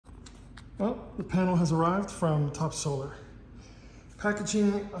Well, the panel has arrived from Top Solar.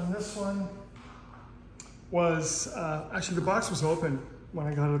 Packaging on this one was, actually the box was open when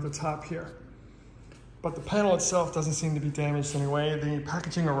I got it at the top here. But the panel itself doesn't seem to be damaged anyway. The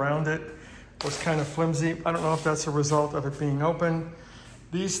packaging around it was kind of flimsy. I don't know if that's a result of it being open.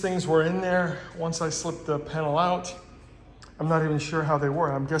 These things were in there once I slipped the panel out. I'm not even sure how they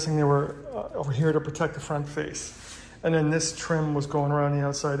were. I'm guessing they were over here to protect the front face. And then this trim was going around the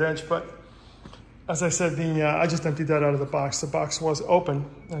outside edge. But as I said, I just emptied that out of the box. The box was open,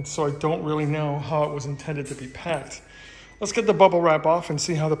 and so I don't really know how it was intended to be packed. Let's get the bubble wrap off and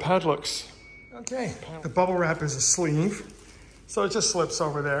see how the pad looks. Okay, the bubble wrap is a sleeve, so it just slips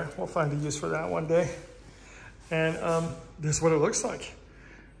over there. We'll find a use for that one day. And this is what it looks like.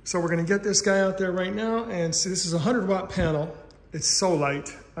 So we're gonna get this guy out there right now and see, this is a 100-watt panel. It's so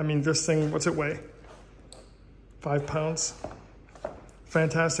light. I mean, this thing, what's it weigh? 5 pounds.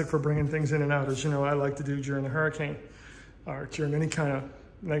 Fantastic for bringing things in and out. As you know, I like to do during a hurricane or during any kind of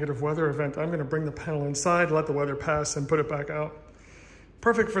negative weather event. I'm gonna bring the panel inside, let the weather pass, and put it back out.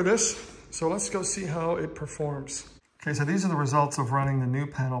 Perfect for this. So let's go see how it performs. Okay, so these are the results of running the new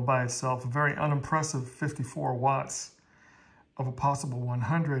panel by itself. A very unimpressive 54 watts of a possible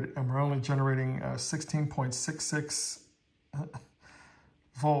 100, and we're only generating 16.66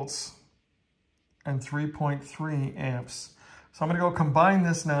 volts and 3.3 amps. So I'm gonna go combine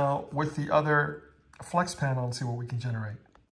this now with the other flex panel and see what we can generate.